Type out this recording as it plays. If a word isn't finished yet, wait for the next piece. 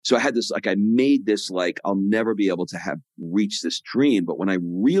So I had this, like, I made this, like, I'll never be able to have reached this dream. But when I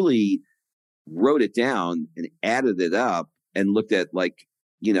really wrote it down and added it up and looked at, like,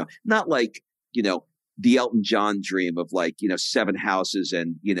 not like, the Elton John dream of, like, 7 houses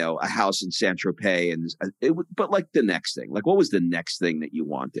and, a house in Saint-Tropez. But like the next thing, like, what was the next thing that you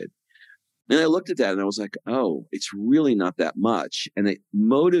wanted? And I looked at that and I was like, oh, it's really not that much. And it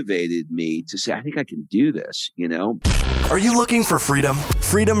motivated me to say, I think I can do this, Are you looking for freedom?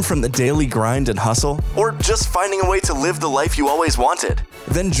 Freedom from the daily grind and hustle? Or just finding a way to live the life you always wanted?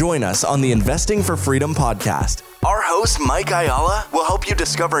 Then join us on the Investing for Freedom podcast. Our host, Mike Ayala, will help you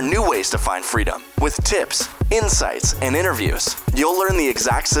discover new ways to find freedom with tips, insights, and interviews. You'll learn the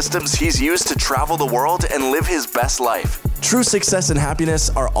exact systems he's used to travel the world and live his best life. True success and happiness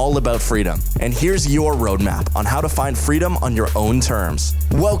are all about freedom. And here's your roadmap on how to find freedom on your own terms.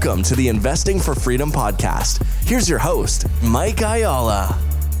 Welcome to the Investing for Freedom podcast. Here's your host, Mike Ayala.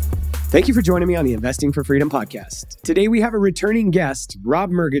 Thank you for joining me on the Investing for Freedom podcast. Today we have a returning guest,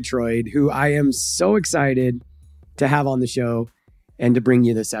 Rob Murgatroyd, who I am so excited to have on the show and to bring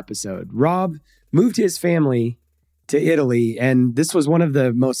you this episode. Rob moved his family to Italy, and this was one of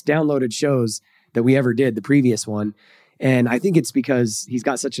the most downloaded shows that we ever did, the previous one. And I think it's because he's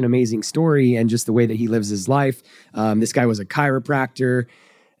got such an amazing story and just the way that he lives his life. This guy was a chiropractor,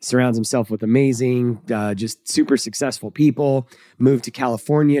 surrounds himself with amazing, just super successful people, moved to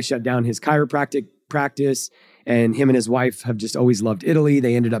California, shut down his chiropractic practice, and him and his wife have just always loved Italy.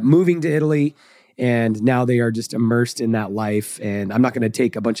 They ended up moving to Italy, and now they are just immersed in that life. And I'm not going to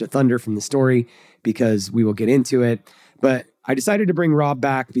take a bunch of thunder from the story because we will get into it. But I decided to bring Rob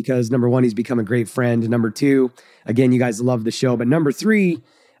back because, number one, he's become a great friend. Number two, again, you guys love the show. But number three,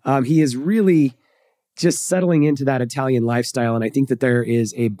 he is really just settling into that Italian lifestyle. And I think that there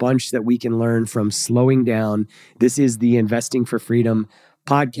is a bunch that we can learn from slowing down. This is the Investing for Freedom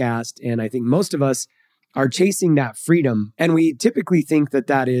podcast. And I think most of us are chasing that freedom. And we typically think that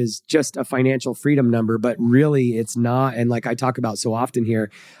that is just a financial freedom number, but really it's not. And like I talk about so often here,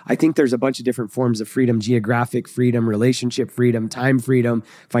 I think there's a bunch of different forms of freedom: geographic freedom, relationship freedom, time freedom,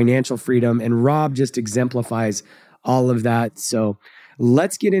 financial freedom. And Rob just exemplifies all of that. So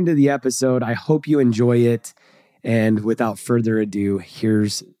let's get into the episode. I hope you enjoy it. And without further ado,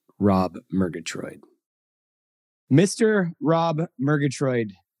 here's Rob Murgatroyd. Mr. Rob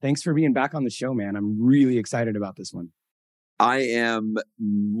Murgatroyd, thanks for being back on the show, man. I'm really excited about this one. I am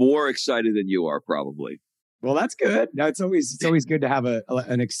more excited than you are, probably. Well, that's good. No, it's always good to have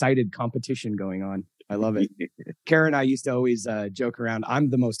an excited competition going on. I love it. Karen and I used to always joke around. I'm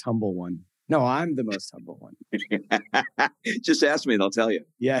the most humble one. No, I'm the most humble one. Just ask me and I'll tell you.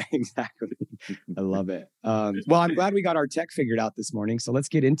 Yeah, exactly. I love it. Well, I'm glad we got our tech figured out this morning. So let's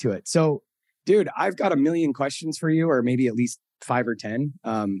get into it. So, dude, I've got a million questions for you, or maybe at least 5 or 10.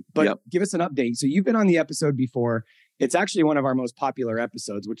 But yep. Give us an update. So you've been on the episode before. It's actually one of our most popular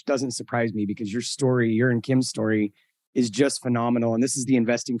episodes, which doesn't surprise me because your and Kim's story is just phenomenal. And this is the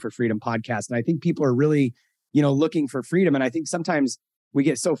Investing for Freedom podcast. And I think people are really, looking for freedom. And I think sometimes we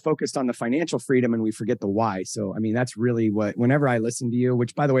get so focused on the financial freedom and we forget the why. So, I mean, that's really whenever I listen to you,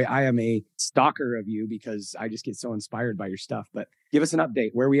 which by the way, I am a stalker of you because I just get so inspired by your stuff, but give us an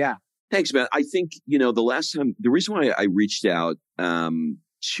update. Where are we at? Thanks, man. I think, the reason why I reached out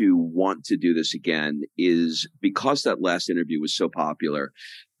to want to do this again is because that last interview was so popular.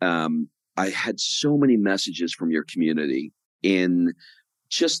 I had so many messages from your community in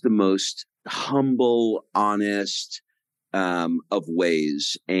just the most humble, honest of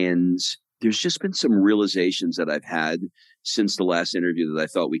ways. And there's just been some realizations that I've had since the last interview that I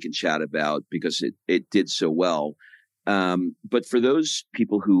thought we can chat about because it did so well. But for those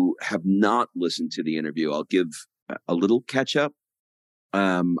people who have not listened to the interview, I'll give a little catch up.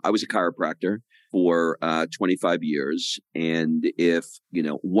 I was a chiropractor for 25 years. And if,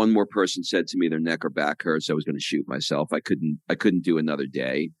 one more person said to me their neck or back hurts, I was going to shoot myself. I couldn't do another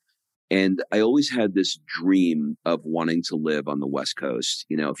day. And I always had this dream of wanting to live on the West Coast.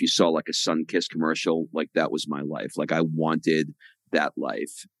 If you saw like a Sunkist commercial, like that was my life. Like I wanted that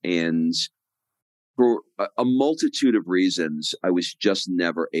life. And for a multitude of reasons, I was just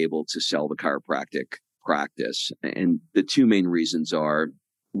never able to sell the chiropractic practice. And the two main reasons are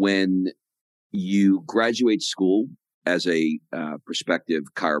when you graduate school as a prospective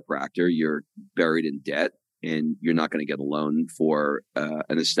chiropractor, you're buried in debt and you're not going to get a loan for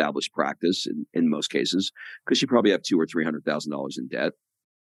an established practice in most cases, because you probably have $200,000 or $300,000 in debt.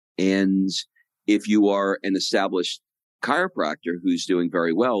 And if you are an established chiropractor who's doing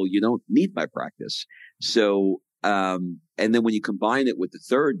very well, you don't need my practice. So, and then when you combine it with the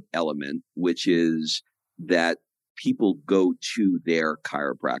third element, which is that people go to their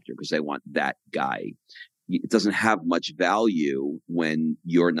chiropractor because they want that guy. It doesn't have much value when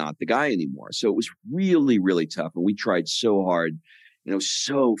you're not the guy anymore. So it was really, really tough. And we tried so hard,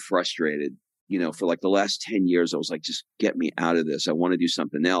 so frustrated, for like the last 10 years. I was like, just get me out of this. I want to do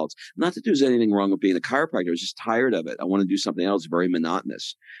something else. Not that there's anything wrong with being a chiropractor. I was just tired of it. I want to do something else, very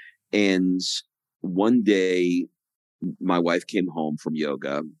monotonous. And one day my wife came home from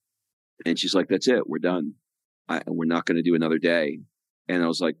yoga and she's like, that's it. We're done. We're not going to do another day. And I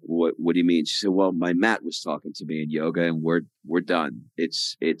was like, what do you mean? She said, well, my mat was talking to me in yoga and we're done.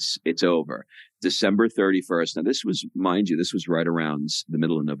 It's over. December 31st. Now this was, mind you, this was right around the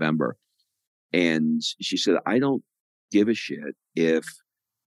middle of November. And she said, I don't give a shit if,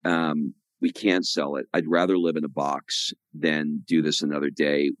 we can't sell it. I'd rather live in a box than do this another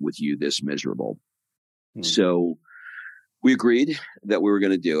day with you this miserable. Mm-hmm. So we agreed that we were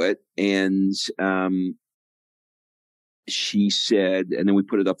going to do it. And, she said, and then we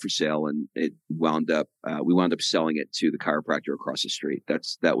put it up for sale, and it wound up. We wound up selling it to the chiropractor across the street.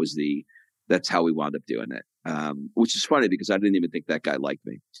 That's how we wound up doing it. Which is funny because I didn't even think that guy liked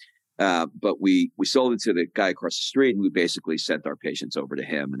me. But we sold it to the guy across the street, and we basically sent our patients over to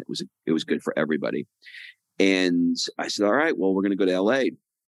him, and it was good for everybody. And I said, all right, well, we're going to go to LA.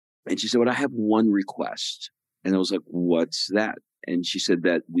 And she said, well, I have one request. And I was like, what's that? And she said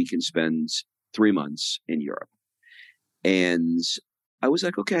that we can spend 3 months in Europe. And I was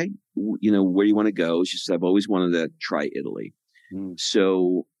like, okay, where do you want to go? She said, I've always wanted to try Italy. Mm.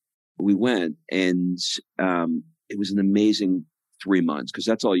 So we went, and it was an amazing 3 months because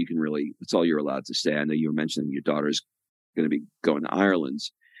that's all you're allowed to stay. I know you were mentioning your daughter's going to be going to Ireland.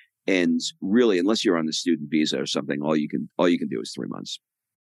 And really, unless you're on the student visa or something, all you can do is 3 months.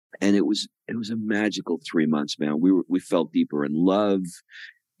 And it was a magical 3 months, man. We felt deeper in love.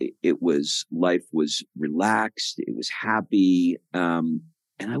 Life was relaxed. It was happy. And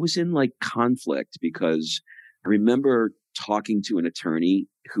I was in like conflict because I remember talking to an attorney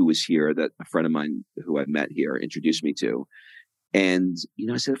who was here that a friend of mine who I met here introduced me to. And,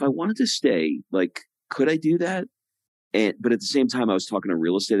 I said, if I wanted to stay, like, could I do that? But at the same time, I was talking to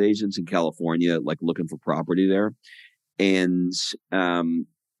real estate agents in California, like looking for property there. And,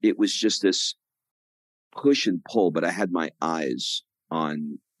 it was just this push and pull, but I had my eyes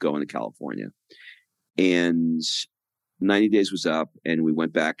on going to California. And 90 days was up, and we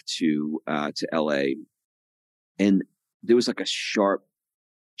went back to LA. And there was like a sharp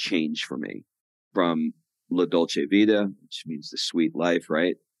change for me from La Dolce Vita, which means the sweet life,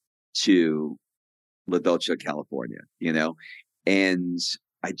 right? To La Dolce California, and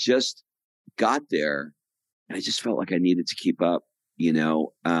I just got there and I just felt like I needed to keep up,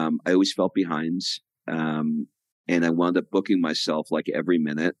 I always felt behind. And I wound up booking myself like every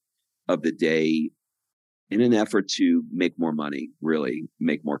minute of the day in an effort to make more money, really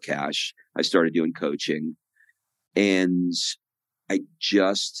make more cash. I started doing coaching, and I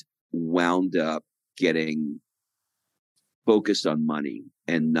just wound up getting focused on money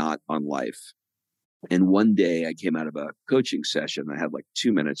and not on life. And one day I came out of a coaching session. I had like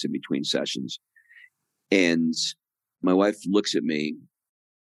 2 minutes in between sessions. And my wife looks at me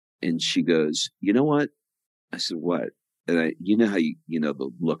and she goes, you know what? I said, what? And how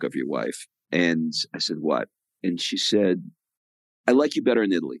the look of your wife. And I said, what? And she said, I like you better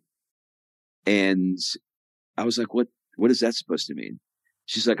in Italy. And I was like, what is that supposed to mean?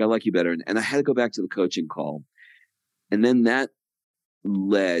 She's like, I like you better. And I had to go back to the coaching call. And then that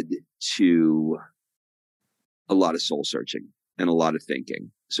led to a lot of soul searching and a lot of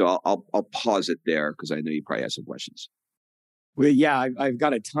thinking. So I'll pause it there because I know you probably have some questions. Well, yeah, I've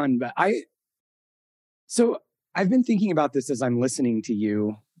got a ton, but So I've been thinking about this as I'm listening to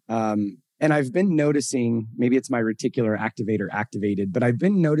you. And I've been noticing, maybe it's my reticular activator activated, but I've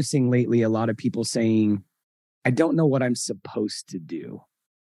been noticing lately a lot of people saying, I don't know what I'm supposed to do.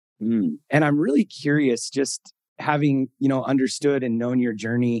 Mm. And I'm really curious, just having, understood and known your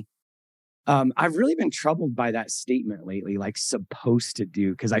journey. I've really been troubled by that statement lately, like supposed to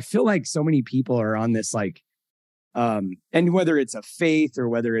do, because I feel like so many people are on this like, and whether it's a faith or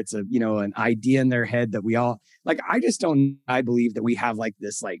whether it's a, an idea in their head that we all like, I believe that we have like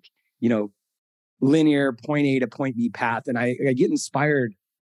this, like, linear point A to point B path. And I get inspired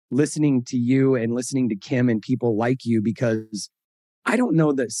listening to you and listening to Kim and people like you, because I don't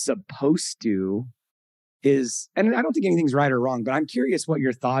know that supposed to is, and I don't think anything's right or wrong, but I'm curious what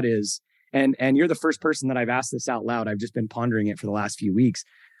your thought is. And you're the first person that I've asked this out loud. I've just been pondering it for the last few weeks.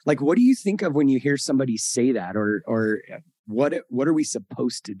 Like, what do you think of when you hear somebody say that, or what are we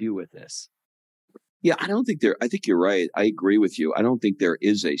supposed to do with this? Yeah, I think you're right. I agree with you. I don't think there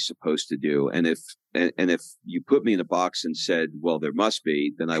is a supposed to do. And if you put me in a box and said, well, there must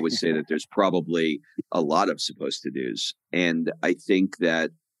be, then I would say that there's probably a lot of supposed to do's. And I think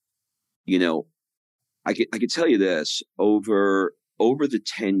that, you know, I could tell you this over the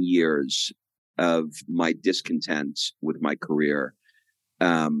 10 years of my discontent with my career,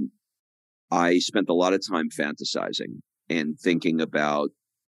 um, I spent a lot of time fantasizing and thinking about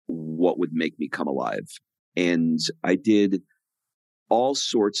what would make me come alive. And I did all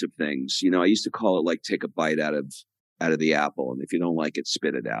sorts of things. I used to call it like take a bite out of the apple. And if you don't like it,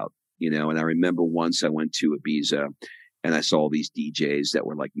 spit it out. And I remember once I went to Ibiza and I saw all these DJs that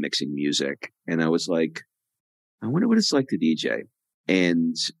were like mixing music. And I was like, I wonder what it's like to DJ.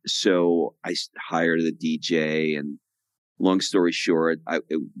 And so I hired a DJ, and long story short,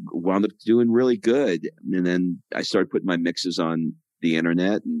 it wound up doing really good. And then I started putting my mixes on the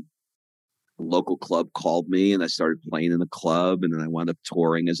internet, and a local club called me and I started playing in the club, and then I wound up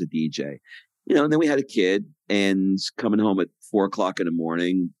touring as a DJ. And then we had a kid, and coming home at 4 o'clock in the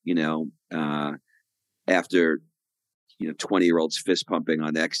morning, after 20-year-olds fist pumping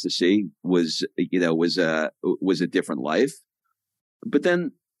on ecstasy was a different life. But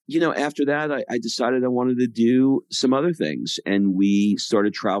then, after that, I decided I wanted to do some other things, and we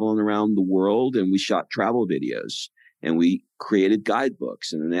started traveling around the world, and we shot travel videos, and we created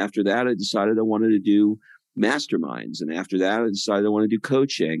guidebooks. And then after that, I decided I wanted to do masterminds. And after that, I decided I want to do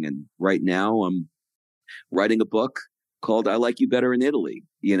coaching. And right now I'm writing a book called I Like You Better in Italy,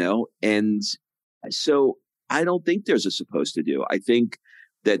 And so I don't think there's a supposed to do. I think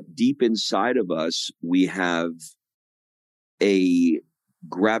that deep inside of us, we have a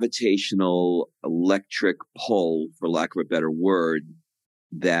gravitational electric pull, for lack of a better word,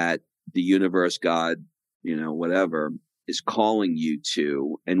 that the universe, God, whatever, is calling you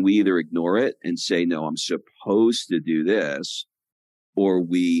to. And we either ignore it and say, no, I'm supposed to do this, or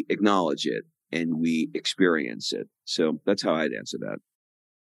we acknowledge it and we experience it. So that's how I'd answer that.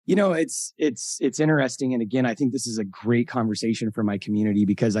 It's interesting. And again, I think this is a great conversation for my community,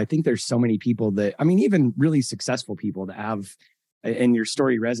 because I think there's so many people that, even really successful people that have, and your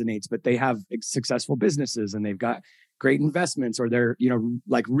story resonates, but they have successful businesses and they've got great investments, or they're,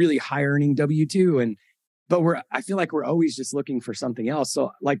 like really high earning W-2. But I feel like we're always just looking for something else.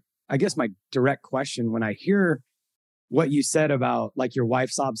 So like, I guess my direct question, when I hear what you said about like your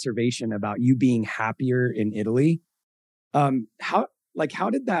wife's observation about you being happier in Italy, how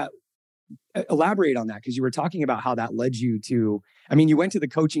did that, elaborate on that? Because you were talking about how that led you to, you went to the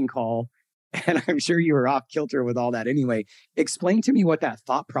coaching call, and I'm sure you were off kilter with all that anyway. Explain to me what that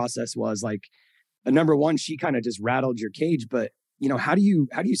thought process was like. Number one, she kind of just rattled your cage, but how do you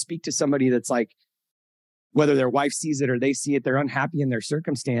speak to somebody that's like, whether their wife sees it or they see it, they're unhappy in their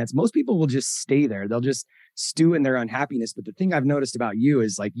circumstance. Most people will just stay there. They'll just stew in their unhappiness. But the thing I've noticed about you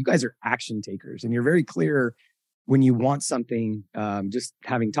is like, you guys are action takers, and you're very clear when you want something. Just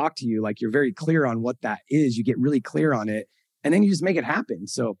having talked to you, like, you're very clear on what that is. You get really clear on it, and then you just make it happen.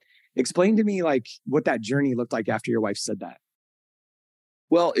 So explain to me like what that journey looked like after your wife said that.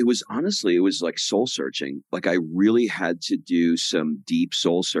 Well, it was like soul searching. Like, I really had to do some deep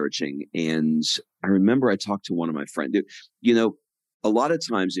soul searching. And I remember I talked to one of my friends. A lot of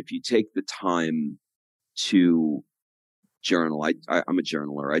times if you take the time to journal, I'm a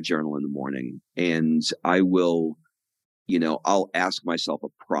journaler. I journal in the morning, and I will, I'll ask myself a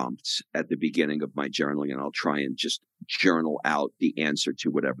prompt at the beginning of my journaling, and I'll try and just journal out the answer to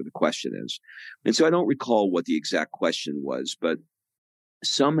whatever the question is. And so I don't recall what the exact question was, but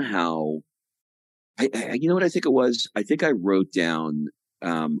somehow, you know what I think it was? I think I wrote down,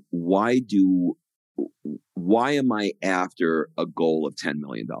 why am I after a goal of $10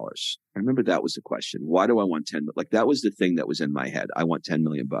 million? I remember that was the question. Why do I want 10? Like, that was the thing that was in my head. I want 10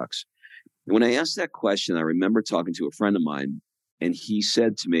 million bucks. And when I asked that question, I remember talking to a friend of mine, and he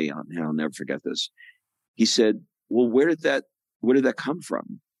said to me, I'll never forget this. He said, well, where did that come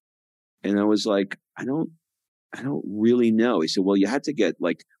from? And I was like, I don't really know. He said, well, you had to get,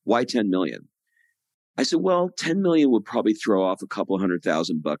 like, why 10 million? I said, well, 10 million would probably throw off a couple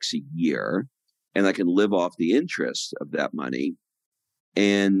 $100,000 a year, and I can live off the interest of that money.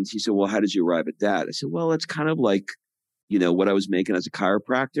 And he said, well, how did you arrive at that? I said, well, it's kind of like, what I was making as a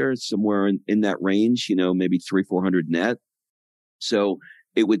chiropractor, somewhere in that range, maybe 300-400 net. So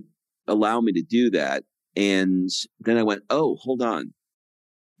it would allow me to do that. And then I went, oh, hold on.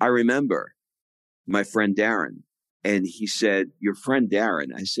 I remember my friend Darren. And he said, your friend Darren?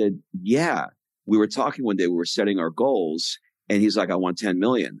 I said, yeah. We were talking one day, we were setting our goals, and he's like, I want 10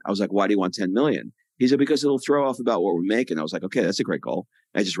 million. I was like, why do you want 10 million? He said, because it'll throw off about what we're making. I was like, okay, that's a great goal.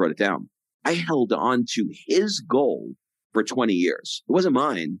 I just wrote it down. I held on to his goal for 20 years. It wasn't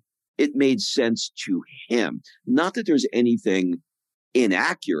mine. It made sense to him. Not that there's anything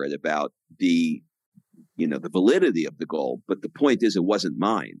inaccurate about the validity of the goal, but the point is it wasn't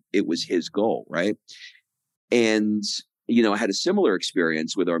mine. It was his goal, right? And, I had a similar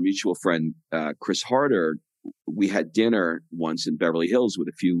experience with our mutual friend, Chris Harder. We had dinner once in Beverly Hills with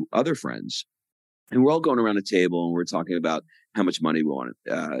a few other friends, and we're all going around a table and we're talking about how much money we want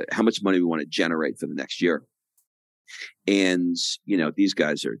to generate for the next year. And, these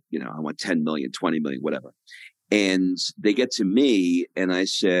guys are, I want 10 million, 20 million, whatever. And they get to me and I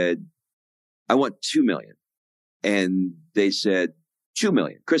said, I want 2 million. And they said, 2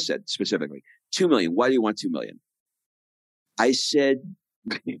 million. Chris said specifically, 2 million. Why do you want 2 million? I said,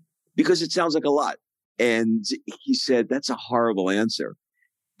 because it sounds like a lot. And he said, that's a horrible answer.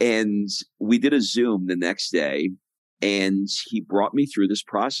 And we did a Zoom the next day, and he brought me through this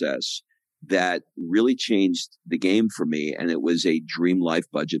process that really changed the game for me. And it was a dream life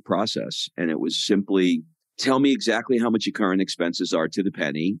budget process. And it was simply, tell me exactly how much your current expenses are to the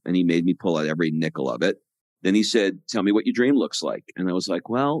penny. And he made me pull out every nickel of it. Then he said, tell me what your dream looks like. And I was like,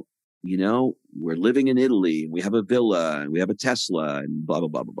 well, we're living in Italy and we have a villa and we have a Tesla and blah, blah,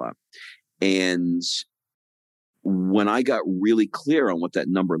 blah, blah, blah. And when I got really clear on what that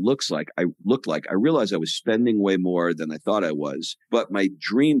number looked like, I realized I was spending way more than I thought I was. But my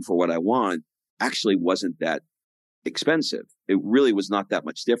dream for what I want actually wasn't that expensive. It really was not that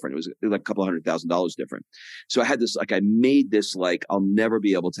much different. It was like a couple $100,000 different. So I had this, I made this, I'll never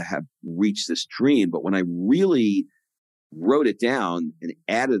be able to have reached this dream. But when I really wrote it down and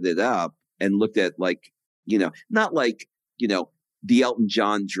added it up and looked at not the Elton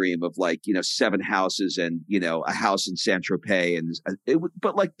John dream of 7 houses and, a house in Saint-Tropez.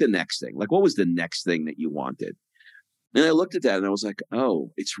 But the next thing, what was the next thing that you wanted? And I looked at that and I was like,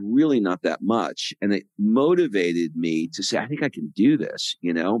 oh, it's really not that much. And it motivated me to say, I think I can do this,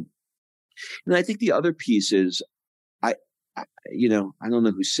 And I think the other piece is, I don't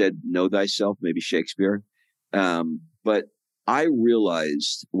know who said know thyself, maybe Shakespeare. But I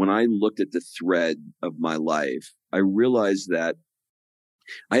realized when I looked at the thread of my life, I realized that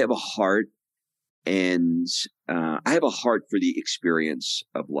I have a heart and I have a heart for the experience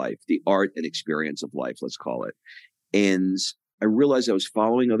of life, the art and experience of life, let's call it. And I realized I was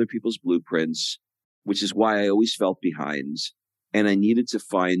following other people's blueprints, which is why I always felt behind. And I needed to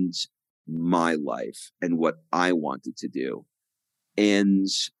find my life and what I wanted to do. And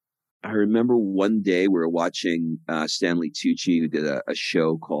I remember one day we were watching Stanley Tucci, who did a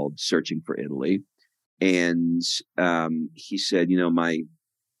show called Searching for Italy. And he said, my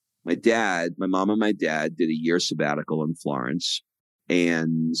mom and my dad did a year sabbatical in Florence.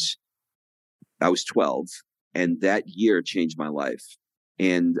 And I was 12. And that year changed my life.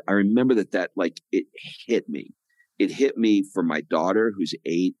 And I remember that it hit me. It hit me for my daughter, who's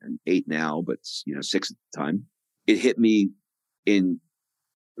 8 now, but 6 at the time. It hit me in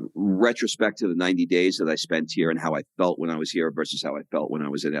retrospect to the 90 days that I spent here and how I felt when I was here versus how I felt when I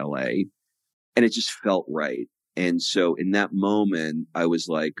was in LA. And it just felt right. And so in that moment, I was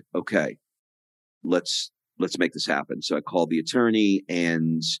like, okay, let's make this happen. So I called the attorney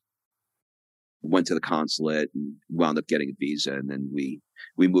and went to the consulate and wound up getting a visa. And then we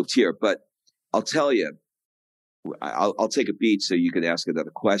moved here. But I'll tell you, I'll take a beat so you can ask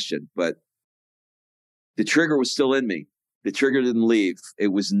another question. But the trigger was still in me. The trigger didn't leave.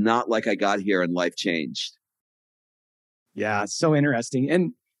 It was not like I got here and life changed. Yeah, so interesting.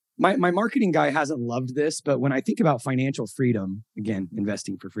 And my marketing guy hasn't loved this, but when I think about financial freedom, again,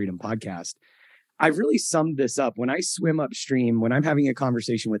 Investing for Freedom podcast, I've really summed this up. When I swim upstream, when I'm having a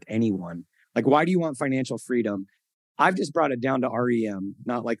conversation with anyone, why do you want financial freedom? I've just brought it down to REM,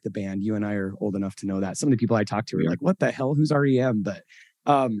 not like the band. You and I are old enough to know that. Some of the people I talk to are like, what the hell? Who's REM? But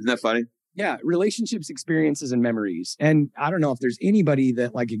isn't that funny? Yeah. Relationships, experiences, and memories. And I don't know if there's anybody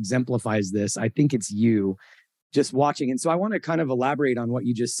that exemplifies this. I think it's you just watching. And so I want to kind of elaborate on what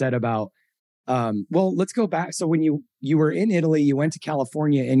you just said about, let's go back. So when you were in Italy, you went to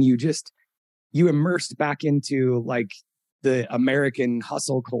California and you immersed back into the American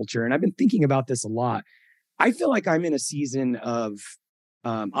hustle culture. And I've been thinking about this a lot. I feel like I'm in a season of,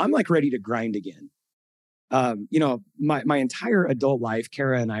 I'm ready to grind again. My entire adult life,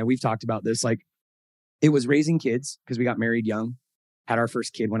 Kara and I, we've talked about this. It was raising kids because we got married young, had our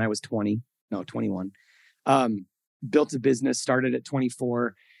first kid when I was 21. Built a business, started at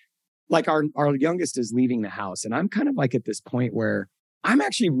 24. Our youngest is leaving the house. And I'm kind of at this point where I'm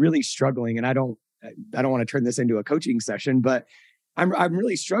actually really struggling. And I don't want to turn this into a coaching session, but I'm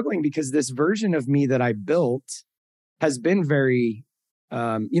really struggling because this version of me that I built has been very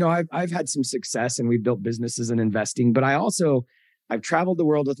I've had some success and we've built businesses and investing, but I've traveled the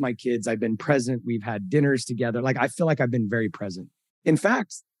world with my kids. I've been present. We've had dinners together. Like, I feel like I've been very present. In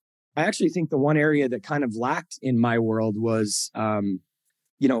fact, I actually think the one area that kind of lacked in my world was,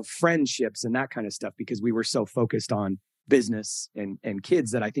 friendships and that kind of stuff, because we were so focused on business and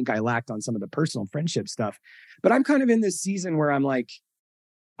kids that I think I lacked on some of the personal friendship stuff. But I'm kind of in this season where I'm like,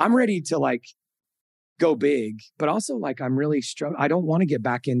 I'm ready to like go big, but also like I'm really I don't want to get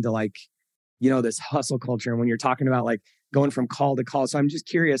back into like, this hustle culture. And when you're talking about like going from call to call. So I'm just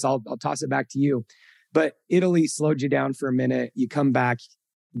curious, I'll toss it back to you. But Italy slowed you down for a minute. You come back,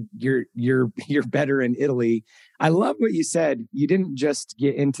 you're better in Italy. I love what you said. You didn't just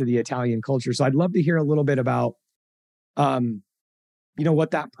get into the Italian culture. So I'd love to hear a little bit about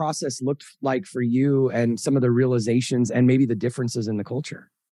what that process looked like for you and some of the realizations and maybe the differences in the culture.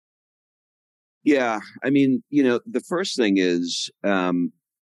 Yeah. I mean, the first thing is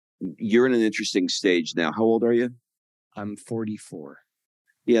you're in an interesting stage now. How old are you? I'm 44.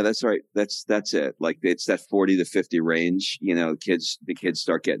 Yeah, that's right. That's it. Like, it's that 40 to 50 range. The kids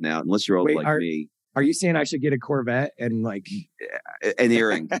start getting out, unless you're old me. Are you saying I should get a Corvette and like an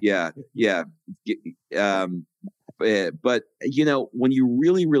earring? Yeah. Yeah. But when you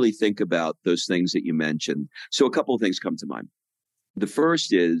really, really think about those things that you mentioned, so a couple of things come to mind. The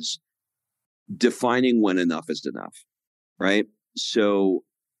first is defining when enough is enough, right? So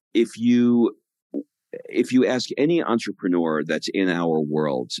if you ask any entrepreneur that's in our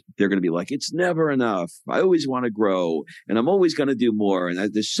world, they're going to be like, it's never enough. I always want to grow and I'm always going to do more.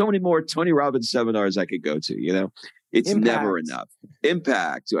 And there's so many more Tony Robbins seminars I could go to, it's Impact. Never enough.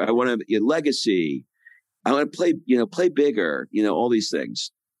 Impact. I want to legacy. I want to play bigger, all these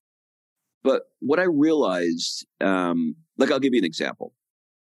things. But what I realized, I'll give you an example.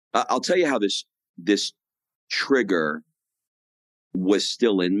 I'll tell you how this trigger was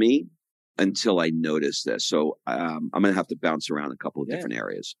still in me until I noticed this. So I'm going to have to bounce around a couple of different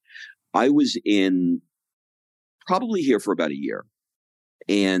areas. I was probably here for about a year,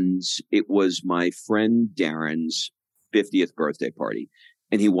 and it was my friend Darren's 50th birthday party,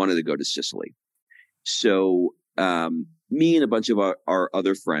 and he wanted to go to Sicily. So me and a bunch of our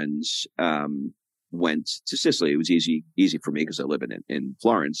other friends went to Sicily. It was easy for me because I live in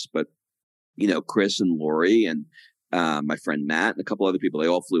Florence, but Chris and Lori and my friend Matt and a couple other people, they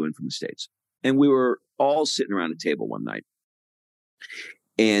all flew in from the States. And we were all sitting around a table one night.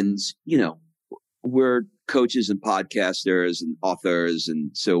 And, we're coaches and podcasters and authors. And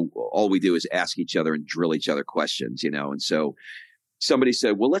so all we do is ask each other and drill each other questions, And so somebody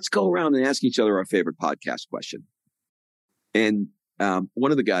said, well, let's go around and ask each other our favorite podcast question. And one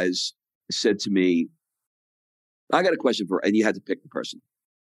of the guys said to me, I got a question and you had to pick the person.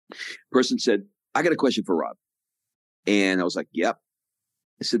 Person said, I got a question for Rob. And I was like, yep.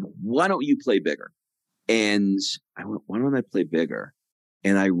 I said, why don't you play bigger? And I went, why don't I play bigger?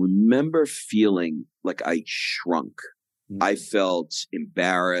 And I remember feeling like I shrunk. Mm-hmm. I felt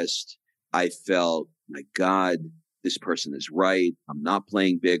embarrassed. I felt, my God, this person is right. I'm not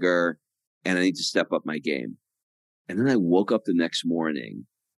playing bigger and I need to step up my game. And then I woke up the next morning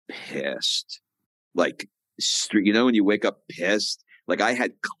pissed. Like, when you wake up pissed, like I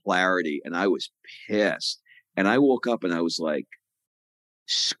had clarity and I was pissed. And I woke up and I was like,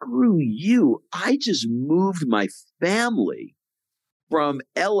 screw you. I just moved my family from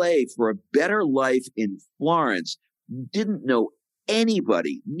LA for a better life in Florence. Didn't know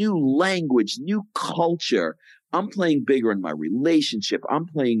anybody, new language, new culture. I'm playing bigger in my relationship. I'm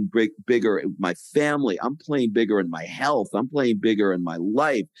playing bigger in my family. I'm playing bigger in my health. I'm playing bigger in my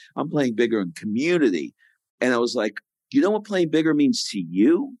life. I'm playing bigger in community. And I was like, you know what playing bigger means to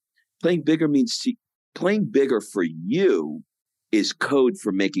you? Playing bigger for you is code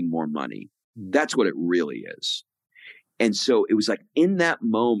for making more money. That's what it really is. And so it was like in that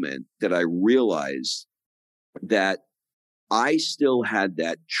moment that I realized that I still had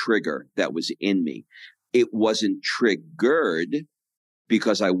that trigger that was in me. It wasn't triggered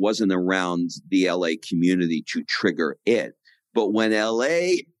because I wasn't around the LA community to trigger it. But when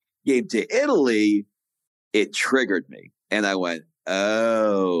LA came to Italy, it triggered me. And I went,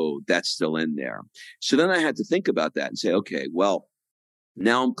 oh, that's still in there. So then I had to think about that and say, okay, well,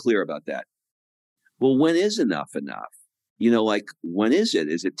 now I'm clear about that. Well, when is enough enough? When is it?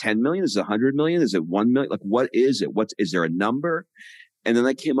 Is it 10 million? Is it 100 million? Is it 1 million? Like, what is it? Is there a number? And then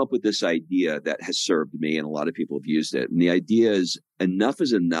I came up with this idea that has served me, and a lot of people have used it. And the idea is enough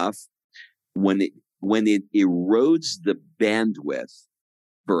when it erodes the bandwidth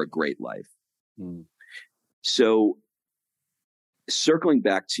for a great life. Mm. So circling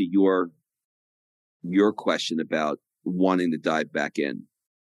back to your question about wanting to dive back in.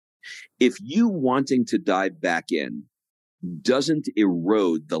 If you wanting to dive back in doesn't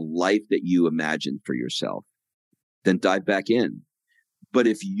erode the life that you imagined for yourself, then dive back in. But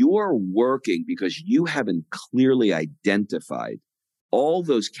if you're working because you haven't clearly identified all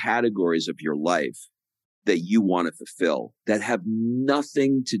those categories of your life that you want to fulfill that have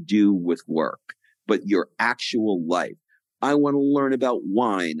nothing to do with work, but your actual life. I want to learn about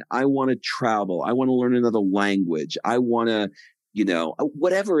wine. I want to travel. I want to learn another language. I want to,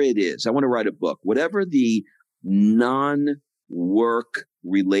 whatever it is. I want to write a book. Whatever the non-work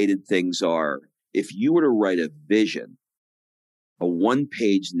related things are, if you were to write a vision, a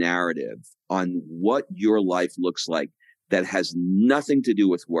one-page narrative on what your life looks like that has nothing to do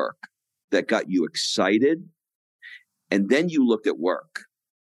with work, that got you excited, and then you looked at work.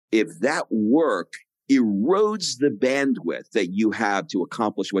 If that work erodes the bandwidth that you have to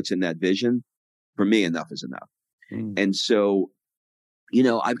accomplish what's in that vision, for me, enough is enough. And so,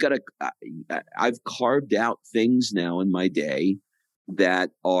 I've carved out things now in my day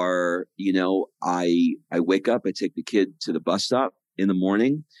that are, I wake up, I take the kid to the bus stop in the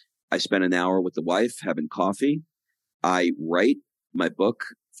morning. I spend an hour with the wife having coffee. I write my book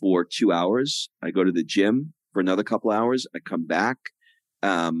for 2 hours. I go to the gym for another couple hours. I come back.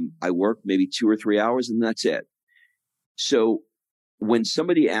 I work maybe 2 or 3 hours, and that's it. So when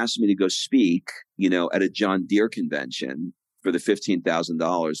somebody asks me to go speak, at a John Deere convention for the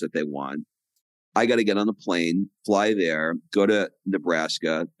 $15,000 that they want, I got to get on a plane, fly there, go to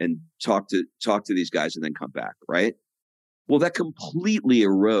Nebraska, and talk to these guys, and then come back. Right? Well, that completely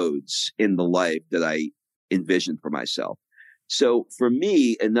erodes in the life that I envisioned for myself. So for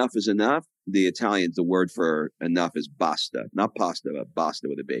me, enough is enough. The Italians, the word for enough is basta, not pasta, but basta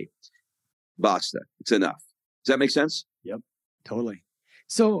with a B. Basta. It's enough. Does that make sense? Yep, totally.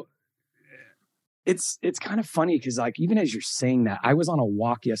 So it's kind of funny because even as you're saying that, I was on a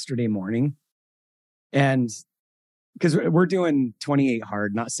walk yesterday morning, and because we're doing 28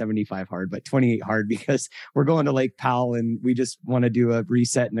 hard, not 75 hard, but 28 hard because we're going to Lake Powell and we just want to do a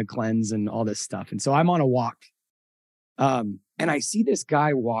reset and a cleanse and all this stuff. And so I'm on a walk. And I see this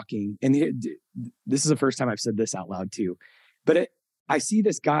guy walking, and this is the first time I've said this out loud too, but I see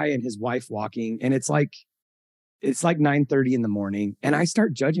this guy and his wife walking, and it's like 9:30 in the morning, and I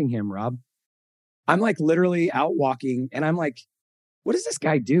start judging him, Rob. I'm literally out walking, and I'm like, what does this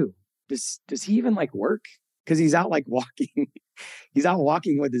guy do? Does he even work? Because he's out walking. He's out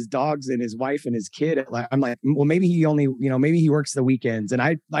walking with his dogs and his wife and his kid. I'm like, well, maybe he only, maybe he works the weekends. And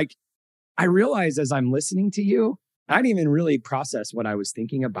I realize as I'm listening to you, I didn't even really process what I was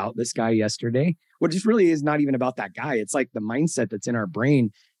thinking about this guy yesterday. What just really is not even about that guy. It's the mindset that's in our brain,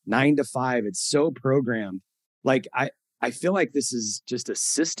 9 to 5. It's so programmed. I feel like this is just a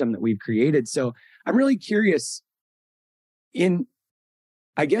system that we've created. So I'm really curious in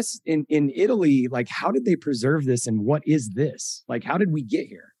Italy, how did they preserve this, and what is this? How did we get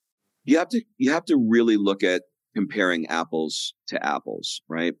here? You have to really look at comparing apples to apples,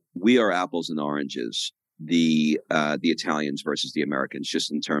 right? We are apples and oranges. The Italians versus the Americans,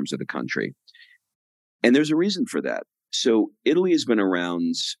 just in terms of the country. And there's a reason for that. So Italy has been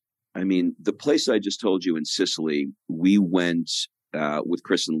around. I mean, the place I just told you in Sicily, we went with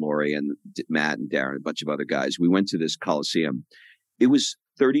Chris and Lori and Matt and Darren, a bunch of other guys. We went to this Colosseum. It was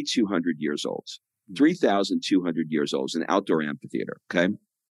 3,200 years old, 3,200 years old. It's an outdoor amphitheater. Okay.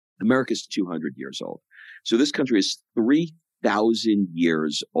 America's 200 years old. So this country is 3,000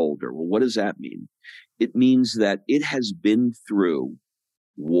 years older. Well, what does that mean? It means that it has been through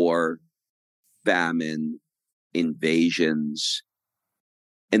war, famine, invasions,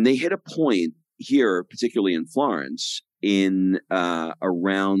 and they hit a point here, particularly in Florence, in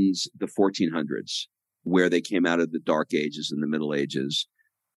around the 1400s, where they came out of the Dark Ages and the Middle Ages,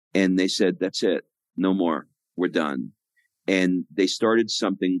 and they said, "That's it, no more, we're done." And they started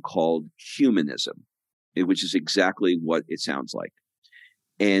something called humanism, which is exactly what it sounds like.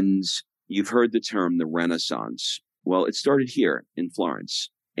 And you've heard the term the Renaissance. Well, it started here in Florence.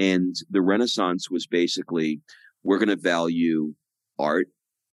 And the Renaissance was basically, we're going to value art,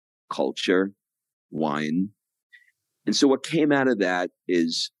 culture, wine. And so what came out of that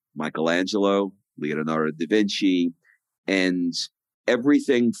is Michelangelo, Leonardo da Vinci, and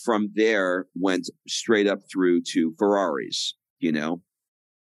everything from there went straight up through to Ferraris,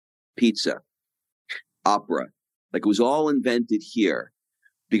 pizza, opera. It was all invented here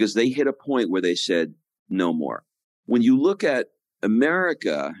because they hit a point where they said, no more. When you look at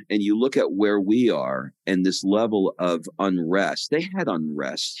America and you look at where we are and this level of unrest, they had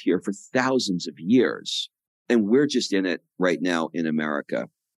unrest here for thousands of years. And we're just in it right now in America.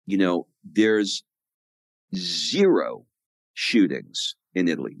 There's Zero shootings in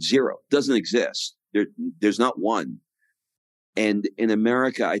Italy. Zero. Doesn't exist. There's not one. And in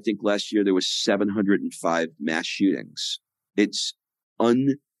America, I think last year there was 705 mass shootings. It's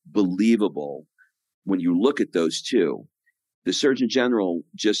unbelievable when you look at those two. The Surgeon General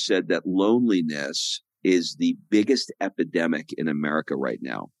just said that loneliness is the biggest epidemic in America right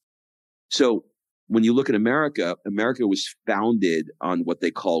now. So when you look at America, America was founded on what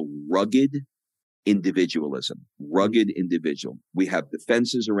they call rugged individualism, rugged individual. We have the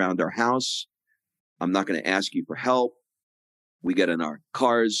fences around our house. I'm not going to ask you for help. We get in our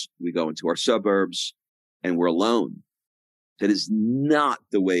cars, we go into our suburbs, and we're alone. That is not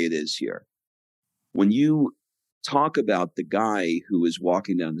the way it is here. When you talk about the guy who is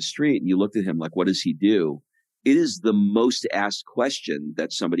walking down the street and you looked at him like, what does he do? It is the most asked question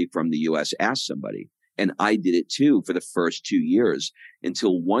that somebody from the US asked somebody. And I did it too for the first 2 years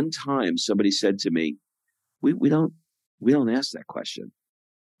until one time somebody said to me, we don't ask that question.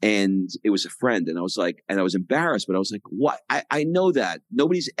 And it was a friend. And I was like, and I was embarrassed, but I was like, what? I know that.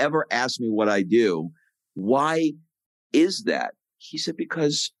 Nobody's ever asked me what I do. Why is that? He said,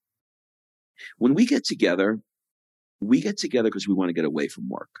 because when we get together because we want to get away from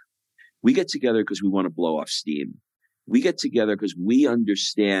work. We get together because we want to blow off steam. We get together because we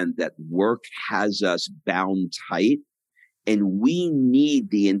understand that work has us bound tight and we need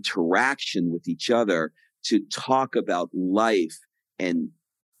the interaction with each other to talk about life and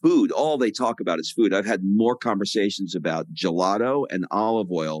food. All they talk about is food. I've had more conversations about gelato and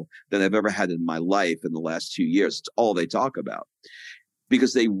olive oil than I've ever had in my life in the last 2 years. It's all they talk about.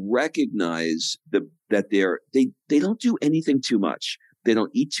 Because they recognize that they don't do anything too much. They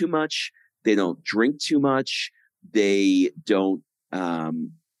don't eat too much. They don't drink too much. They don't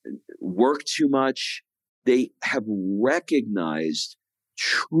work too much. They have recognized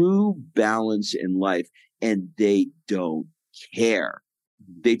true balance in life, and they don't care.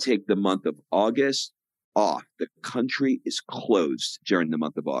 They take the month of August off. The country is closed during the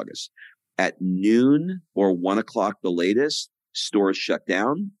month of August. At noon or 1 o'clock the latest, stores shut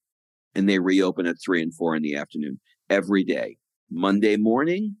down and they reopen at 3 and 4 in the afternoon every day. Monday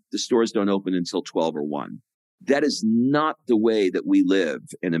morning, the stores don't open until 12 or 1. That is not the way that we live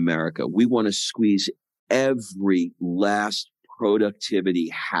in America. We want to squeeze every last productivity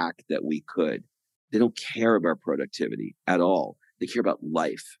hack that we could. They don't care about productivity at all. They care about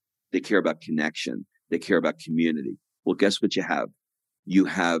life. They care about connection. They care about community. Well, guess what you have? You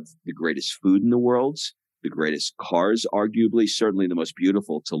have the greatest food in the world, the greatest cars, arguably, certainly the most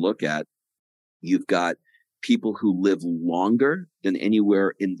beautiful to look at. You've got people who live longer than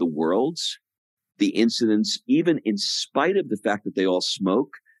anywhere in the world. The incidence, even in spite of the fact that they all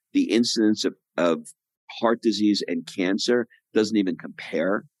smoke, the incidence of heart disease and cancer doesn't even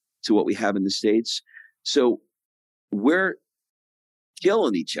compare to what we have in the States. So we're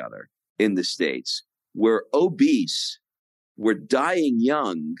killing each other in the States. We're obese. We're dying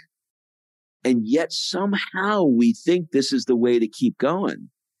young. And yet somehow we think this is the way to keep going.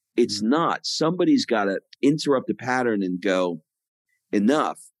 It's not. Somebody's got to interrupt the pattern and go,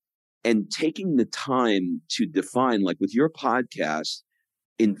 enough. And taking the time to define, like with your podcast,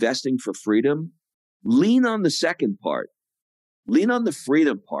 investing for freedom, lean on the second part. Lean on the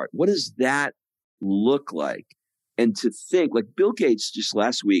freedom part. What does that look like? And to think, like Bill Gates just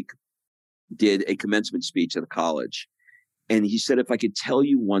last week did a commencement speech at a college. And he said, if I could tell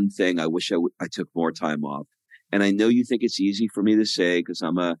you one thing, I wish I took more time off. And I know you think it's easy for me to say because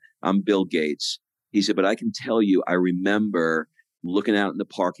I'm Bill Gates. He said, but I can tell you, I remember looking out in the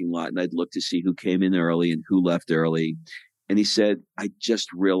parking lot and I'd look to see who came in early and who left early. And he said, I just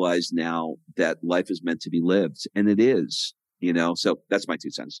realized now that life is meant to be lived. And it is, so that's my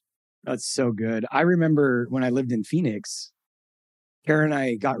 2 cents. That's so good. I remember when I lived in Phoenix, Karen and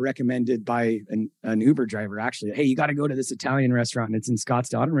I got recommended by an Uber driver, actually. Hey, you got to go to this Italian restaurant and it's in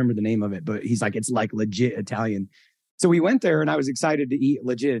Scottsdale. I don't remember the name of it, but he's like, it's like legit Italian. So we went there and I was excited to eat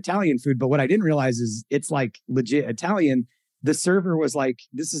legit Italian food. But what I didn't realize is it's like legit Italian. The server was like,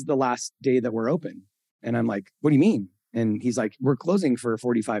 this is the last day that we're open. And I'm like, what do you mean? And he's like, we're closing for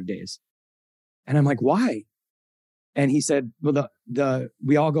 45 days. And I'm like, why? And he said, well,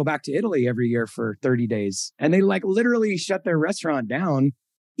 we all go back to Italy every year for 30 days. And they like literally shut their restaurant down.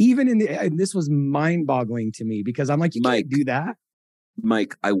 And this was mind boggling to me because I'm like, you can't do that.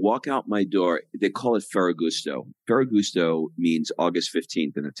 Mike, I walk out my door. They call it Ferragosto. Ferragosto means August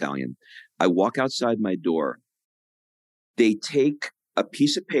 15th in Italian. I walk outside my door. They take a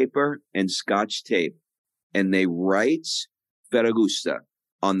piece of paper and Scotch tape and they write Ferragosto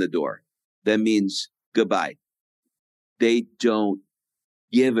on the door. That means goodbye. They don't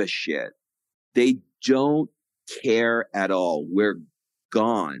give a shit. They don't care at all. We're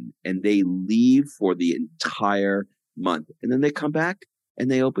gone. And they leave for the entire month. And then they come back and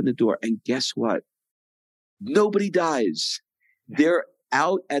they open the door. And guess what? Nobody dies. They're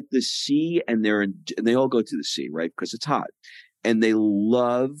out at the sea and and they all go to the sea, right? Because it's hot. And they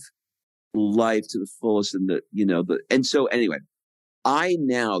love life to the fullest. And so anyway,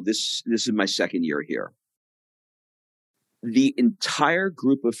 this is my second year here. The entire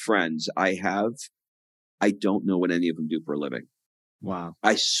group of friends I have, I don't know what any of them do for a living. Wow.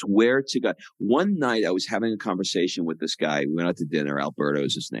 I swear to God. One night I was having a conversation with this guy. We went out to dinner. Alberto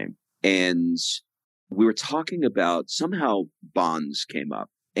is his name. And we were talking about, somehow bonds came up.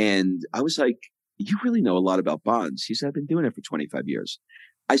 And I was like, you really know a lot about bonds. He said, I've been doing it for 25 years.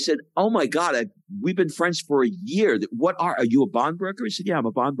 I said, oh my God, we've been friends for a year. Are you a bond broker? He said, yeah, I'm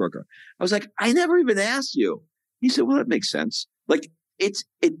a bond broker. I was like, I never even asked you. He said, well, that makes sense. Like it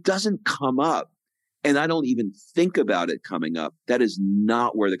doesn't come up. And I don't even think about it coming up. That is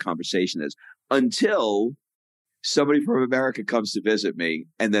not where the conversation is until somebody from America comes to visit me.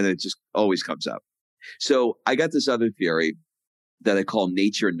 And then it just always comes up. So I got this other theory that I call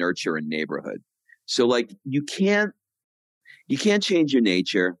nature, nurture, and neighborhood. So like you can't change your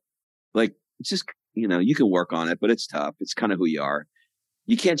nature. Like it's just, you can work on it, but it's tough. It's kind of who you are.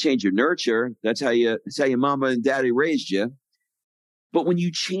 You can't change your nurture. That's how your mama and daddy raised you. But when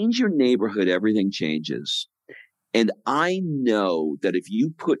you change your neighborhood, everything changes. And I know that if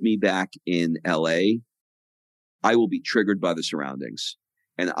you put me back in LA, I will be triggered by the surroundings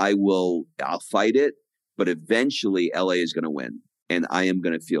and I'll fight it. But eventually LA is going to win and I am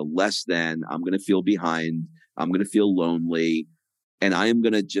going to feel less than, I'm going to feel behind. I'm going to feel lonely and I am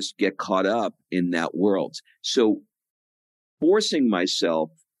going to just get caught up in that world. So forcing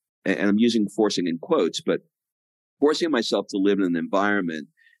myself, and I'm using forcing in quotes, but forcing myself to live in an environment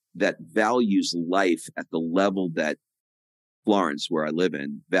that values life at the level that Florence, where I live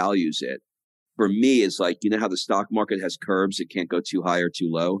in, values it. For me, it's like, how the stock market has curbs. It can't go too high or too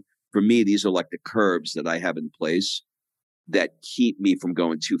low. For me, these are like the curbs that I have in place that keep me from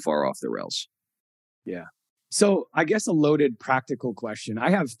going too far off the rails. Yeah. So I guess a loaded practical question.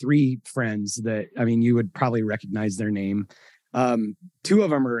 I have 3 friends that, you would probably recognize their name. 2 of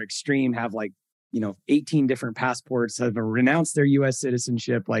them are extreme, have 18 different passports, have renounced their US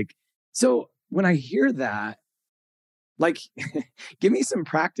citizenship. So when I hear that, give me some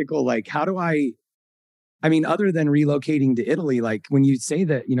practical, how do other than relocating to Italy, when you say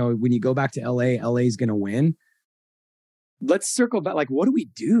that, when you go back to LA is going to win, let's circle back. What do we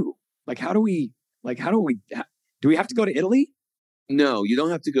do? Do we have to go to Italy? No, you don't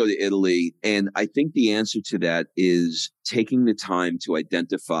have to go to Italy. And I think the answer to that is taking the time to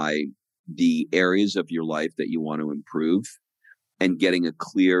identify the areas of your life that you want to improve and getting a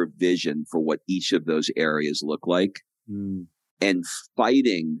clear vision for what each of those areas look like and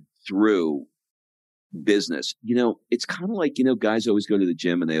fighting through business. It's kind of like, guys always go to the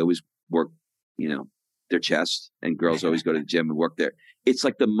gym and they always work, their chest, and girls always go to the gym and work there. It's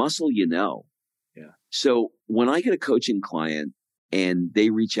like the muscle, Yeah. So when I get a coaching client and they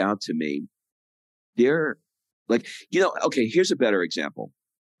reach out to me, they're like, okay, here's a better example.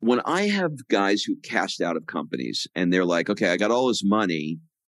 When I have guys who cashed out of companies and they're like, okay, I got all this money,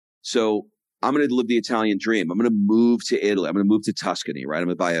 so I'm going to live the Italian dream. I'm going to move to Italy. I'm going to move to Tuscany, right? I'm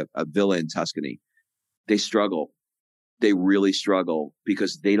going to buy a villa in Tuscany. They struggle. They really struggle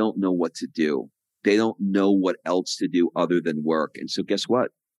because they don't know what to do. They don't know what else to do other than work. And so guess what?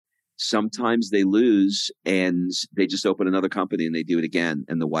 Sometimes they lose and they just open another company and they do it again.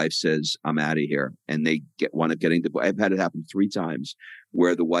 And the wife says, I'm out of here. And they wind up getting I've had it happen 3 times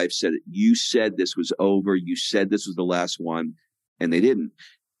where the wife said, you said this was over. You said this was the last one. And they didn't.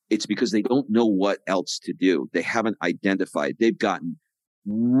 It's because they don't know what else to do. They haven't identified. They've gotten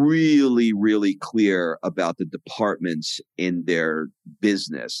really, really clear about the departments in their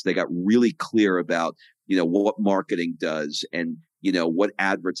business. They got really clear about, what marketing does and, what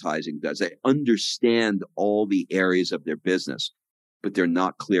advertising does. They understand all the areas of their business, but they're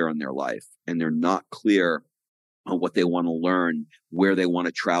not clear on their life and they're not clear on what they want to learn, where they want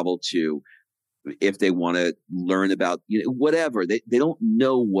to travel to, if they want to learn about, whatever. They don't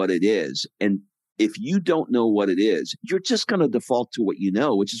know what it is. And if you don't know what it is, you're just going to default to what you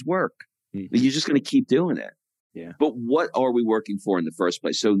know, which is work. Mm-hmm. You're just going to keep doing it. Yeah. But what are we working for in the first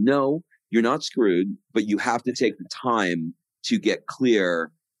place? So no, you're not screwed, but you have to take the time to get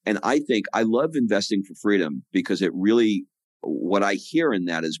clear. And I think I love investing for freedom because it really, what I hear in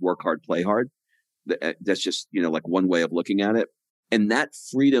that is work hard, play hard. That's just, like one way of looking at it. And that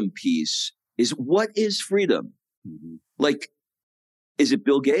freedom piece is what is freedom? Mm-hmm. Is it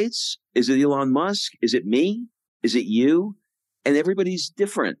Bill Gates? Is it Elon Musk? Is it me? Is it you? And everybody's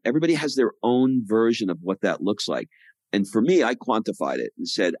different. Everybody has their own version of what that looks like. And for me, I quantified it and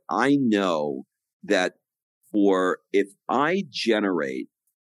said, I know that if I generate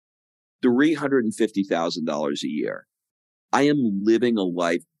 $350,000 a year, I am living a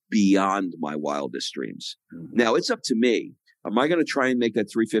life beyond my wildest dreams. Now it's up to me. Am I going to try and make that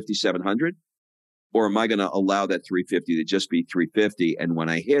 350, 700? Or am I going to allow that 350 to just be 350? And when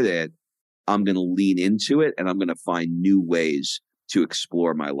I hit it, I'm going to lean into it and I'm going to find new ways to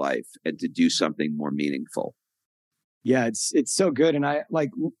explore my life and to do something more meaningful. Yeah, it's so good. And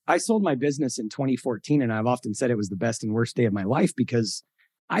I sold my business in 2014, and I've often said it was the best and worst day of my life because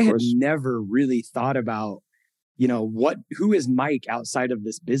I had never really thought about, who is Mike outside of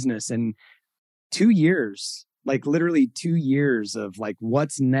this business? And 2 years, like literally 2 years of like,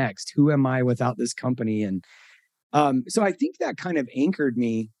 what's next? Who am I without this company? And so I think that kind of anchored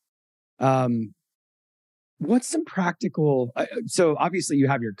me. What's some practical, so obviously you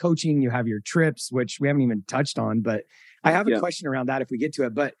have your coaching, you have your trips, which we haven't even touched on, but I have a question around that if we get to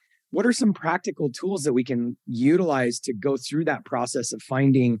it. But what are some practical tools that we can utilize to go through that process of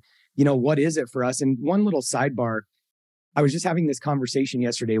finding, what is it for us? And one little sidebar, I was just having this conversation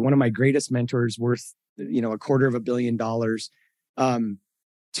yesterday. One of my greatest mentors worth, $250 million.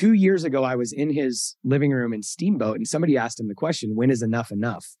 2 years ago, I was in his living room in Steamboat and somebody asked him the question, when is enough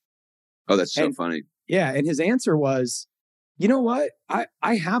enough? Oh, that's so funny. Yeah. And his answer was, you know what?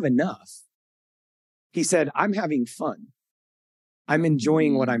 I have enough. He said, I'm having fun. I'm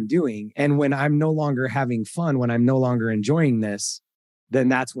enjoying what I'm doing. And when I'm no longer having fun, when I'm no longer enjoying this, then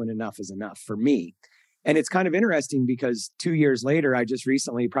that's when enough is enough for me. And it's kind of interesting because 2 years later, I just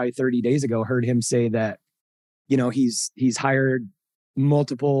recently, probably 30 days ago, heard him say that, he's hired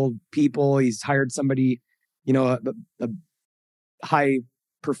multiple people. He's hired somebody, a high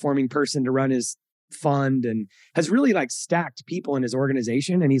performing person to run his fund and has really like stacked people in his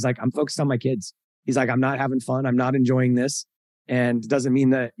organization. And he's like, I'm focused on my kids. He's like, I'm not having fun. I'm not enjoying this. And it doesn't mean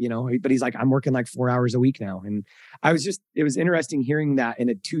that, but he's like, I'm working like 4 hours a week now. And it was interesting hearing that in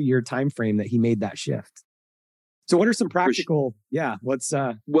a 2-year time frame that he made that shift. So what are some practical,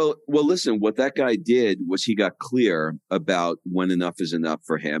 Well, listen, what that guy did was he got clear about when enough is enough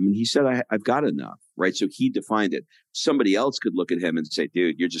for him. And he said, I've got enough, right? So he defined it. Somebody else could look at him and say,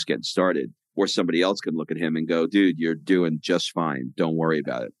 dude, you're just getting started. Or somebody else can look at him and go, dude, you're doing just fine. Don't worry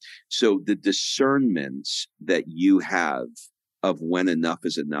about it. So the discernments that you have of when enough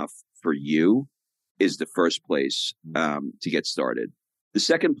is enough for you is the first place to get started. The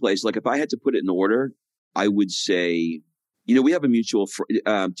second place, like if I had to put it in order, I would say, we have a mutual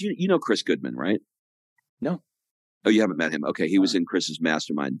friend. Do you know Chris Goodman, right? No. Oh, you haven't met him. Okay. He was in Chris's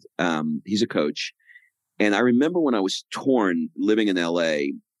mastermind. He's a coach. And I remember when I was torn living in LA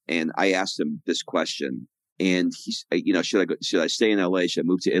and I asked him this question and he's, should I stay in LA? Should I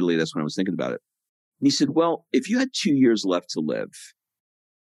move to Italy? That's when I was thinking about it. And he said, well, if you had 2 years left to live,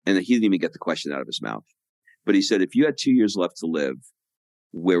 and he didn't even get the question out of his mouth, but he said, if you had 2 years left to live,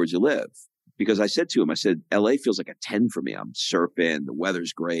 where would you live? Because I said to him, LA feels like a 10 for me. I'm surfing. The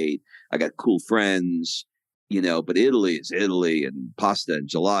weather's great. I got cool friends, but Italy is Italy and pasta and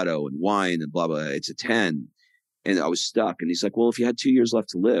gelato and wine and blah, blah. It's a 10. And I was stuck. And he's like, well, if you had 2 years left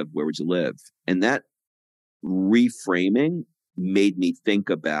to live, where would you live? And that reframing made me think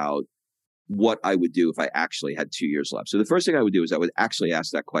about what I would do if I actually had 2 years left. So the first thing I would do is I would actually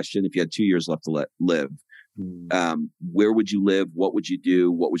ask that question. If you had 2 years left to live, where would you live? What would you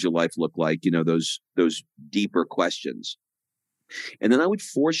do? What would your life look like? Those deeper questions. And then I would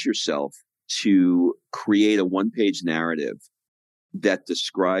force yourself to create a one-page narrative that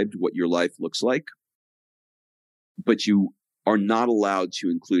described what your life looks like, but you are not allowed to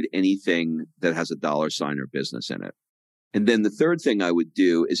include anything that has a dollar sign or business in it. And then the third thing I would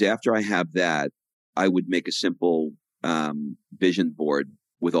do is after I have that, I would make a simple vision board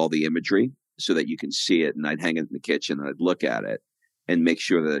with all the imagery so that you can see it. And I'd hang it in the kitchen and I'd look at it and make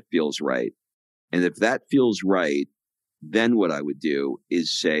sure that it feels right. And if that feels right, then what I would do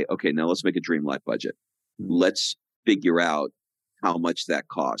is say, okay, now let's make a dream life budget. Let's figure out how much that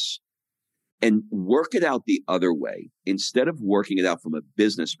costs and work it out the other way. Instead of working it out from a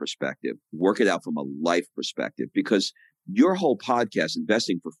business perspective, work it out from a life perspective, because your whole podcast,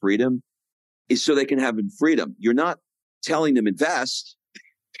 Investing for Freedom, is so they can have freedom. You're not telling them invest.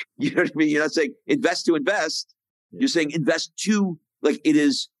 You know what I mean? You're not saying invest to invest. Yeah. You're saying invest to,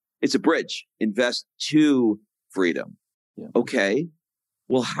 it's a bridge. Invest to freedom. Yeah. Okay.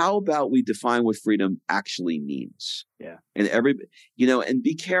 Well, how about we define what freedom actually means? Yeah. And and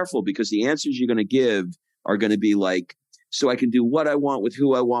be careful because the answers you're going to give are going to be like, so I can do what I want with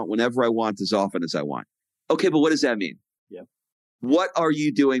who I want, whenever I want, as often as I want. Okay, but what does that mean? Yeah. What are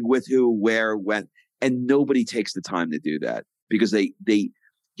you doing with who, where, when? And nobody takes the time to do that because they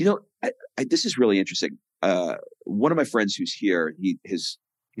this is really interesting. One of my friends who's here, he's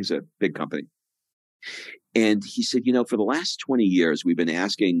a big company. And he said, for the last 20 years, we've been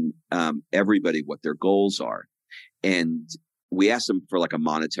asking everybody what their goals are. And we asked them for like a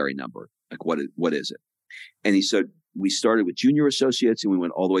monetary number, like what is it? And he said, we started with junior associates and we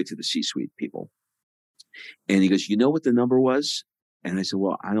went all the way to the C-suite people. And he goes, you know what the number was? And I said,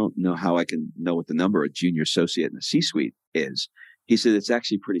 well, I don't know how I can know what the number of junior associate in the C-suite is. He said, it's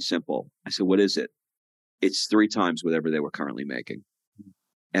actually pretty simple. I said, what is it? It's 3 times whatever they were currently making.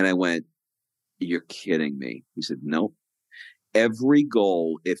 And I went, you're kidding me. He said, nope. Every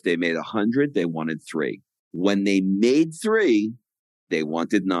goal, if they made 100, they wanted 3. When they made 3, they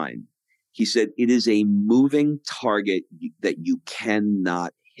wanted 9. He said, it is a moving target that you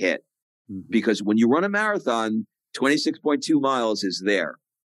cannot hit. Mm-hmm. Because when you run a marathon, 26.2 miles is there.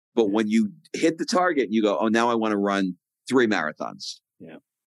 But when you hit the target, you go, oh, now I want to run 3 marathons. Yeah.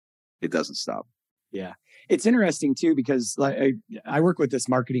 It doesn't stop. Yeah. It's interesting too, because I work with this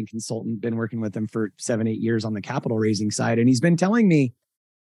marketing consultant, been working with him for 7-8 years on the capital raising side. And he's been telling me,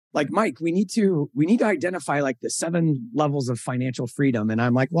 like, Mike, we need to identify like the 7 levels of financial freedom. And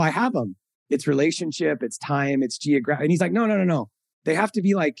I'm like, well, I have them. It's relationship, it's time, it's geographic. And he's like, no. They have to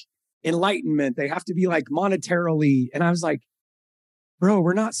be like enlightenment. They have to be like monetarily. And I was like, bro,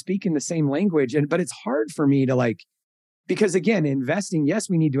 we're not speaking the same language. But it's hard for me to because again, investing, yes,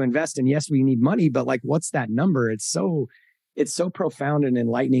 we need to invest and yes, we need money, but like, what's that number? It's so profound and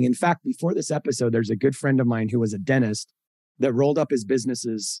enlightening. In fact, before this episode, there's a good friend of mine who was a dentist that rolled up his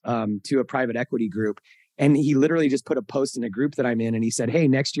businesses to a private equity group. And he literally just put a post in a group that I'm in. And he said, hey,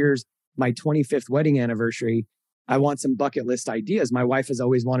 next year's my 25th wedding anniversary. I want some bucket list ideas. My wife has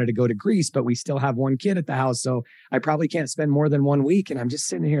always wanted to go to Greece, but we still have 1 kid at the house. So I probably can't spend more than 1 week. And I'm just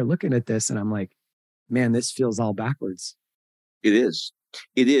sitting here looking at this and I'm like, man, this feels all backwards. It is.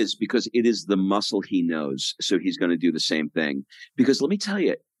 It is, because it is the muscle he knows. So he's going to do the same thing. Because let me tell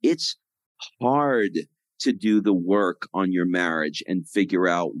you, it's hard to do the work on your marriage and figure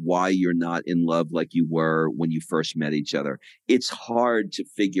out why you're not in love like you were when you first met each other. It's hard to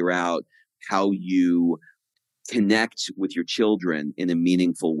figure out how you connect with your children in a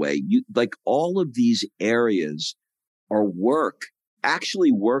meaningful way. Like, all of these areas are work.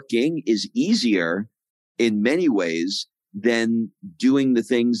 Actually, working is easier in many ways than doing the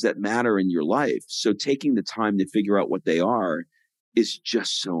things that matter in your life. So taking the time to figure out what they are is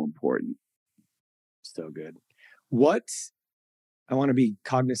just so important. So good. I want to be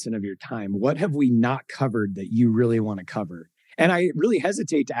cognizant of your time. What have we not covered that you really want to cover? And I really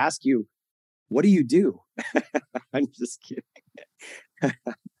hesitate to ask you, what do you do? I'm just kidding.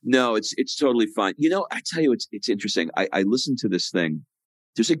 No, it's totally fine. I tell you, it's interesting. I listened to this thing.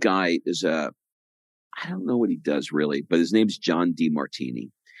 There's a guy, I don't know what he does really, but his name's John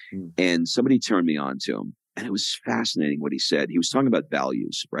DeMartini. And somebody turned me on to him. And it was fascinating what he said. He was talking about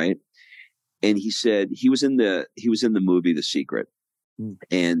values, right? And he said he was in the movie The Secret.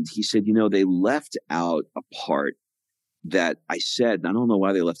 And he said, they left out a part that I said, and I don't know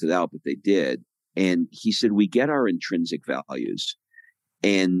why they left it out, but they did. And he said, we get our intrinsic values.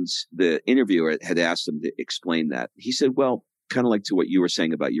 And the interviewer had asked him to explain that. He said, well, kind of like to what you were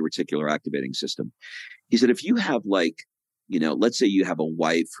saying about your reticular activating system. He said, if you have let's say you have a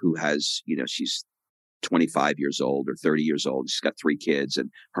wife who has, she's 25 years old or 30 years old. She's got 3 kids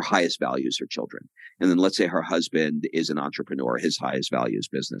and her highest value is her children. And then let's say her husband is an entrepreneur. His highest value is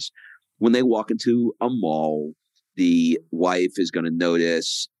business. When they walk into a mall, the wife is going to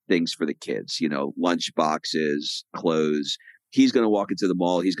notice things for the kids, lunch boxes, clothes. He's going to walk into the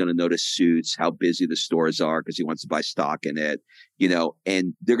mall. He's going to notice suits, how busy the stores are because he wants to buy stock in it,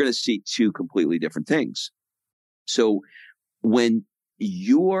 and they're going to see 2 completely different things. So when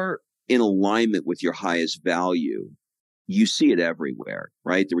you're in alignment with your highest value, you see it everywhere,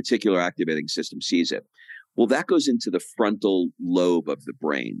 right? The reticular activating system sees it. Well, that goes into the frontal lobe of the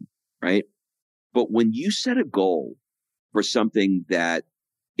brain, right? But when you set a goal for something that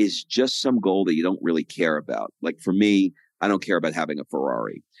is just some goal that you don't really care about, like for me, I don't care about having a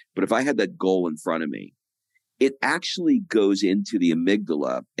Ferrari. But if I had that goal in front of me, it actually goes into the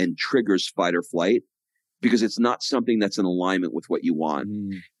amygdala and triggers fight or flight because it's not something that's in alignment with what you want.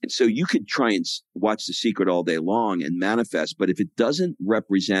 And so you could try and watch The Secret all day long and manifest, but if it doesn't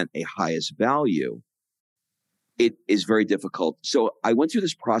represent a highest value, it is very difficult. So I went through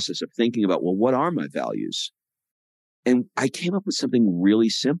this process of thinking about, well, what are my values? And I came up with something really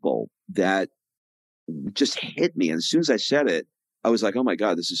simple that just hit me. And as soon as I said it, I was like, oh my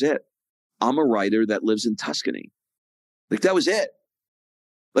God, this is it. I'm a writer that lives in Tuscany. Like, that was it.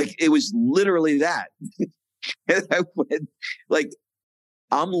 Like, it was literally that. And I went, like,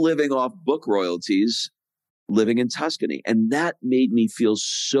 I'm living off book royalties, living in Tuscany. And that made me feel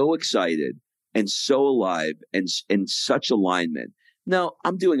so excited and so alive and in such alignment. Now,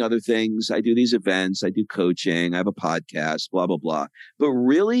 I'm doing other things. I do these events. I do coaching. I have a podcast, blah, blah, blah. But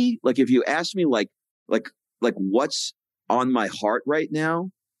really, like, if you ask me, like what's on my heart right now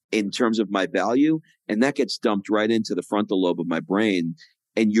in terms of my value, and that gets dumped right into the frontal lobe of my brain,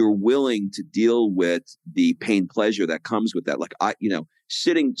 and you're willing to deal with the pain pleasure that comes with that. Like,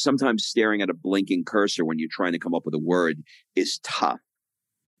 sitting, sometimes staring at a blinking cursor when you're trying to come up with a word is tough,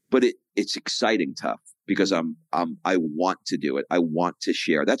 but it's exciting tough, because I want to do it. I want to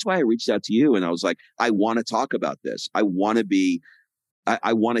share. That's why I reached out to you, and I was like, I want to talk about this. I want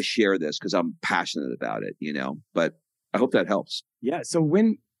to share this because I'm passionate about it, but I hope that helps. Yeah. So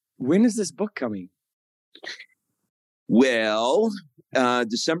when is this book coming? Well,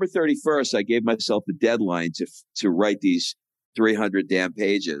 December 31st, I gave myself the deadline to write these 300 damn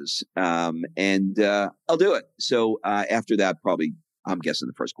pages. And I'll do it. So after that, probably, I'm guessing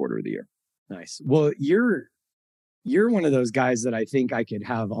the first quarter of the year. Nice. Well, you're one of those guys that I think I could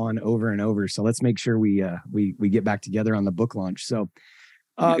have on over and over. So let's make sure we get back together on the book launch. So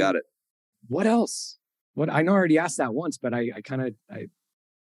you got it. What else? I know I already asked that once, but I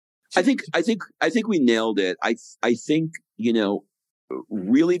think we nailed it. I think,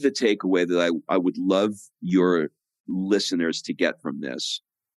 really the takeaway that I would love your listeners to get from this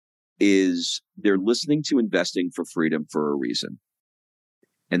is they're listening to Investing for Freedom for a reason.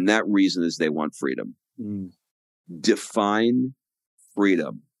 And that reason is they want freedom. Define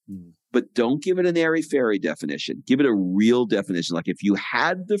freedom, but don't give it an airy-fairy definition. Give it a real definition. Like, if you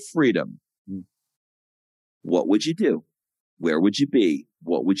had the freedom, what would you do? Where would you be?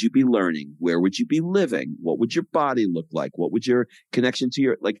 What would you be learning? Where would you be living? What would your body look like? What would your connection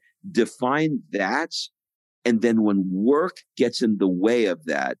to define that? And then when work gets in the way of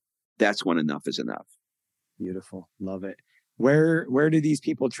that, that's when enough is enough. Beautiful. Love it. Where do these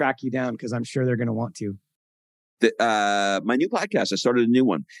people track you down? Because I'm sure they're going to want to. My new podcast, I started a new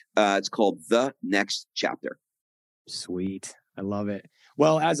one. It's called The Next Chapter. Sweet. I love it.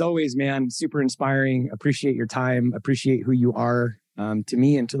 Well, as always, man, super inspiring. Appreciate your time. Appreciate who you are to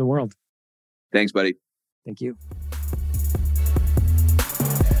me and to the world. Thanks, buddy. Thank you.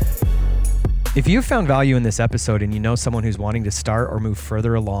 If you've found value in this episode and you know someone who's wanting to start or move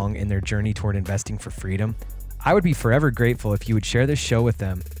further along in their journey toward investing for freedom, I would be forever grateful if you would share this show with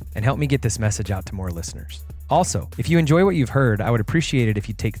them and help me get this message out to more listeners. Also, if you enjoy what you've heard, I would appreciate it if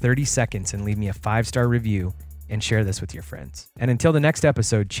you take 30 seconds and leave me a 5-star review and share this with your friends. And until the next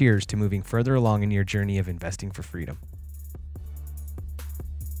episode, cheers to moving further along in your journey of investing for freedom.